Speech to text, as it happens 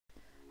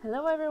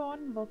Hello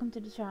everyone, welcome to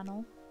the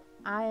channel.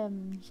 I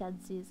am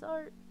Shadzy,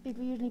 or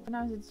people usually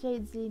pronounce it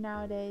Shadzy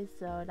nowadays,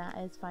 so that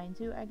is fine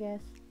too, I guess.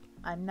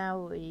 I'm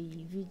now a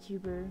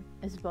VTuber,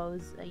 I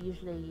suppose. I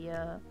used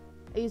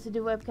to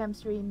do webcam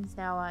streams.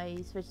 Now I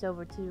switched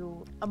over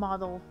to a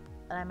model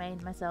that I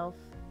made myself.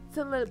 It's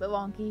a little bit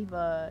wonky,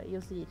 but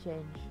you'll see it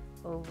change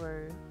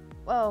over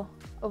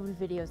the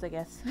videos, I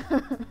guess.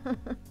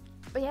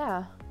 But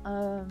yeah,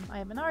 I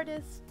am an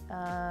artist,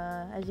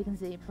 as you can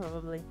see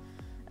probably.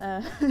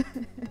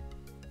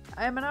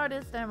 I'm an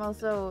artist. I'm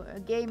also a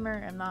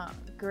gamer. I'm not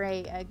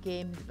great at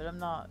games, but I'm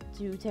not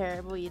too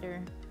terrible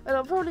either. But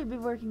I'll probably be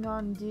working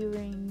on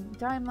doing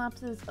time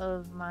lapses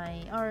of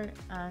my art,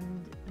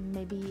 and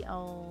maybe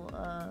I'll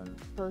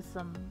post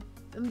some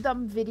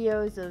dumb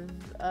videos of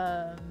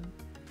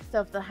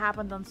stuff that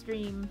happened on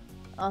stream.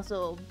 Also,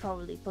 I'll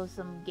probably post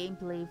some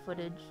gameplay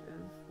footage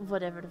of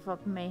whatever the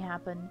fuck may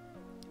happen.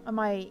 I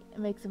might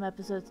make some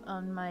episodes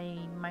on my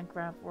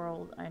Minecraft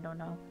world. I don't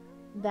know.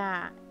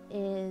 That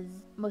is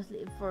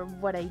mostly for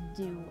what I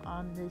do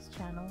on this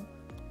channel.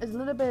 It's a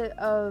little bit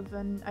of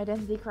an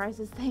identity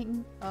crisis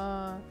thing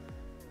on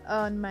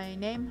my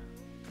name.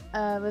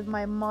 With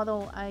my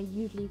model, I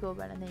usually go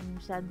by the name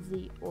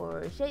Shadzy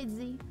or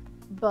Shadzy,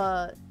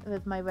 but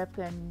with my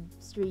webcam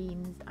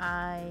streams,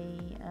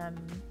 I'm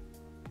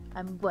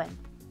Gwen.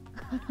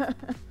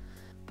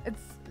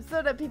 It's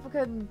so that people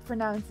can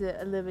pronounce it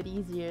a little bit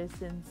easier,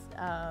 since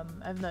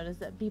I've noticed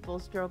that people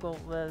struggle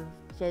with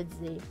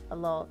Shadzy a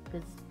lot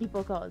because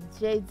people call it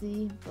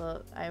Shadzy,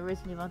 but I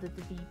originally wanted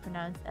to be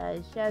pronounced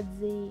as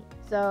Shadzy,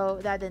 so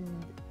that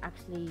didn't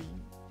actually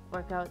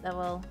work out that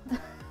well.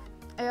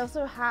 I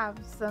also have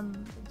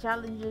some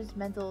challenges,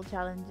 mental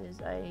challenges.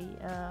 I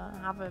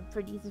have a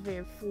pretty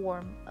severe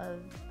form of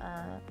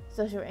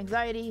social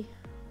anxiety.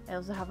 I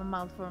also have a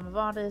mild form of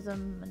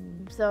autism,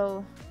 and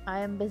so I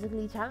am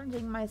basically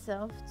challenging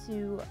myself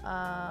to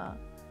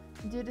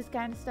do this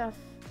kind of stuff,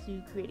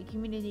 to create a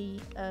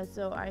community,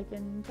 so I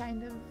can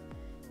kind of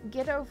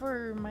get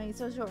over my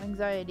social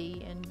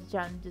anxiety and the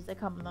challenges that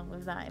come along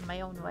with that in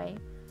my own way.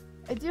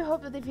 I do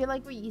hope that if you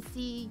like what you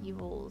see, you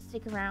will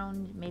stick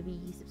around, maybe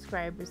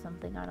subscribe or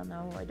something. I don't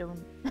know. I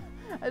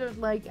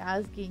don't like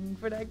asking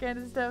for that kind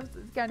of stuff, so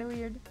it's kind of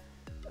weird.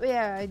 But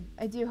yeah,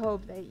 I do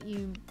hope that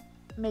you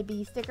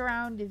maybe stick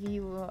around if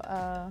you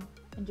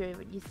enjoy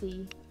what you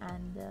see,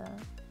 and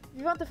if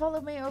you want to follow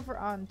me over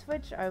on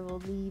Twitch, I will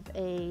leave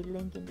a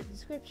link in the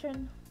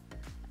description.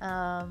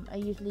 I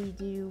usually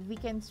do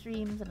weekend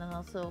streams, and then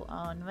also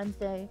on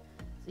Wednesday.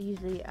 So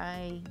usually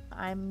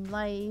I'm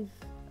live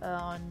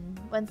on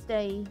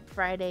Wednesday,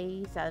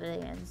 Friday,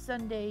 Saturday, and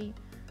Sunday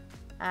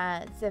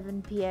at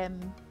 7 p.m.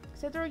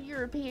 Central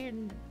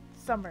European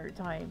Summer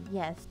Time.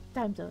 Yes,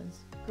 time zones.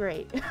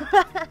 Great.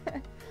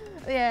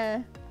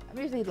 Yeah. I'm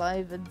usually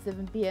live at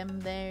 7 p.m.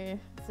 there,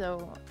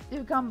 so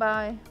do come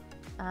by.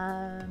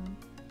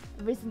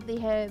 Recently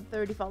had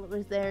 30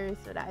 followers there,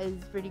 so that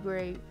is pretty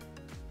great.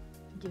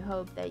 Do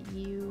hope that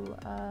you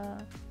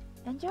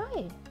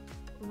enjoy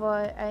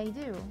what I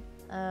do.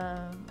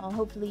 I'll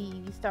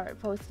hopefully start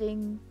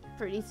posting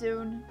pretty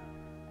soon.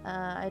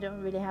 I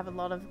don't really have a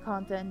lot of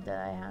content that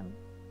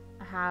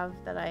I have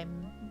that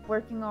I'm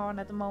working on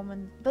at the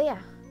moment, but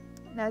yeah,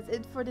 that's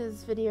it for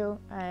this video.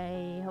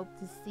 I hope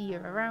to see you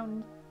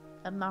around.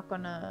 I'm not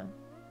gonna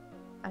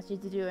ask you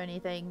to do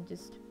anything,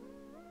 just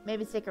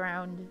maybe stick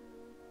around,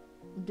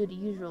 do the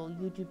usual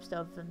YouTube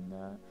stuff, and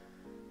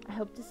I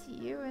hope to see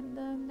you in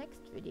the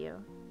next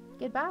video.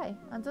 Goodbye,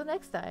 until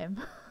next time.